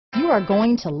are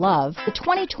going to love the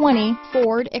 2020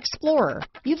 Ford Explorer.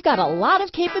 You've got a lot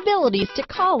of capabilities to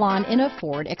call on in a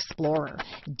Ford Explorer.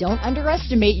 Don't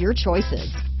underestimate your choices.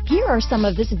 Here are some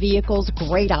of this vehicle's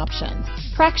great options: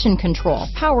 traction control,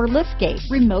 power liftgate,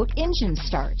 remote engine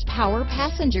start, power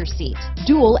passenger seat,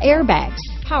 dual airbags,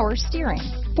 power steering,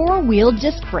 four-wheel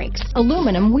disc brakes,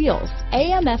 aluminum wheels,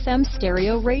 AM/FM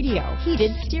stereo radio,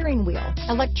 heated steering wheel,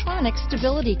 electronic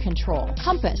stability control,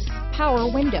 compass, power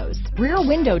windows, rear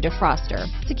window defroster,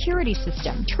 security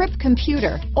system, trip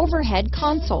computer, overhead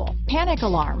console, panic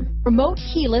alarm, remote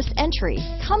keyless entry.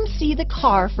 Come see the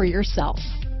car for yourself.